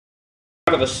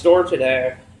Out of the store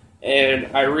today, and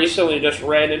I recently just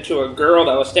ran into a girl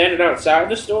that was standing outside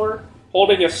the store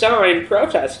holding a sign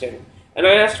protesting. And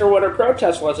I asked her what her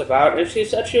protest was about, and she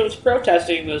said she was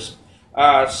protesting this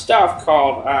stuff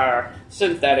called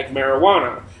synthetic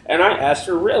marijuana. And I asked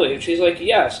her, really? And she's like,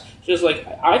 yes. She's like,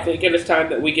 I think it is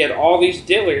time that we get all these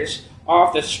dealers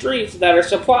off the streets that are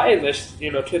supplying this,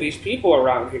 to these people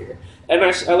around here. And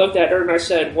I looked at her and I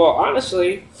said, well,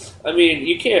 honestly, I mean,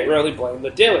 you can't really blame the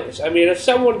dealers. I mean, if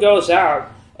someone goes out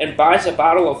and buys a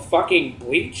bottle of fucking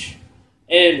bleach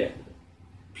and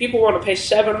people want to pay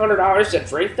 $700 to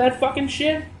drink that fucking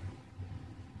shit,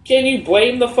 can you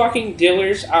blame the fucking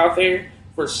dealers out there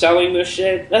for selling this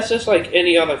shit? That's just like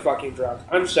any other fucking drug.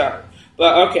 I'm sorry.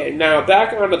 But okay, now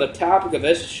back onto the topic of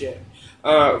this shit.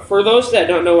 For those that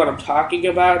don't know what I'm talking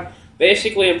about,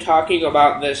 basically I'm talking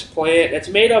about this plant. It's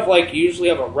made of usually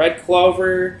of a red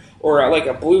clover or like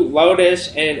a blue lotus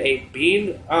and a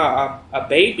bean, a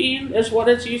bay bean is what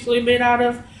it's usually made out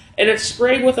of. And it's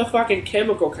sprayed with a fucking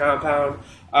chemical compound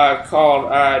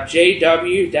called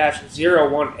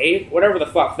JW-018, whatever the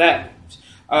fuck that means.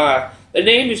 The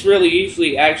name is really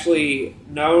usually actually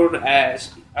known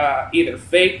as either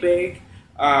Fake Bake,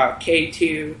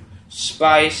 K2,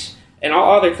 Spice, and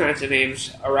all other kinds of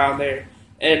names around there.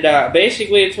 And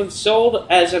basically it's been sold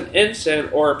as an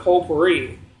incense or a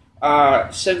potpourri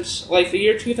since the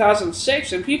year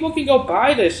 2006, and people can go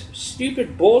buy this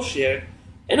stupid bullshit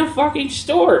in a fucking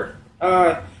store,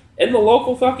 in the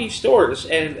local fucking stores,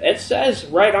 and it says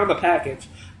right on the package,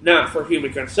 not for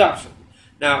human consumption.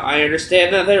 Now, I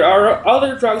understand that there are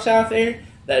other drugs out there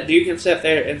that you can sit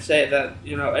there and say that,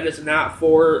 it is not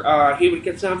for human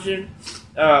consumption,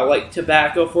 like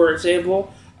tobacco, for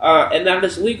example, and that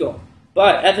is legal.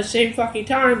 But at the same fucking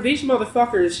time, these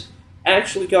motherfuckers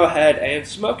actually go ahead and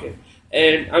smoke it.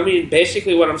 And, I mean,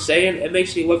 basically what I'm saying, it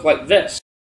makes me look like this.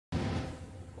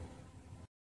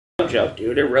 No joke,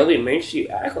 dude. It really makes you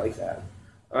act like that.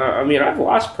 I mean, I've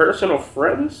lost personal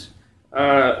friends,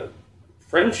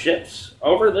 friendships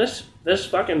over this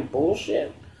fucking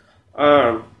bullshit.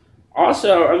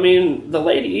 Also, I mean, the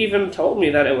lady even told me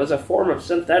that it was a form of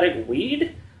synthetic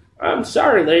weed. I'm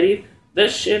sorry, lady.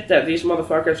 This shit that these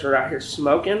motherfuckers are out here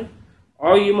smoking,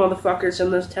 all you motherfuckers in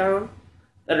this town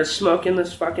that are smoking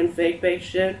this fucking fake bake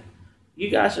shit, you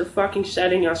guys are fucking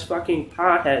setting us fucking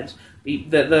potheads,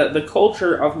 the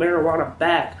culture of marijuana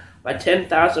back by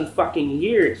 10,000 fucking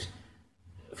years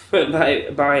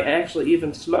by actually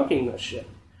even smoking this shit.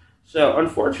 So,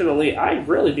 unfortunately, I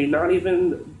really do not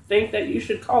even think that you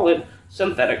should call it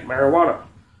synthetic marijuana,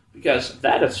 because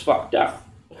that is fucked up.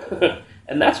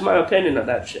 And that's my opinion of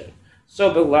that shit.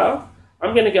 So below,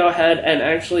 I'm going to go ahead and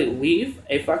actually leave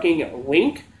a fucking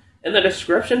link in the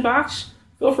description box.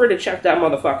 Feel free to check that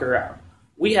motherfucker out.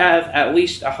 We have at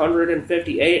least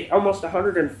 158, almost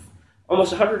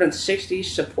 160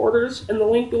 supporters in the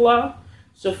link below.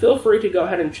 So feel free to go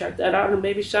ahead and check that out and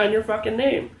maybe sign your fucking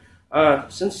name.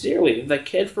 Sincerely, the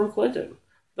kid from Clinton.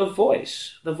 The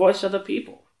voice of the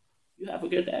people. You have a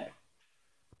good day.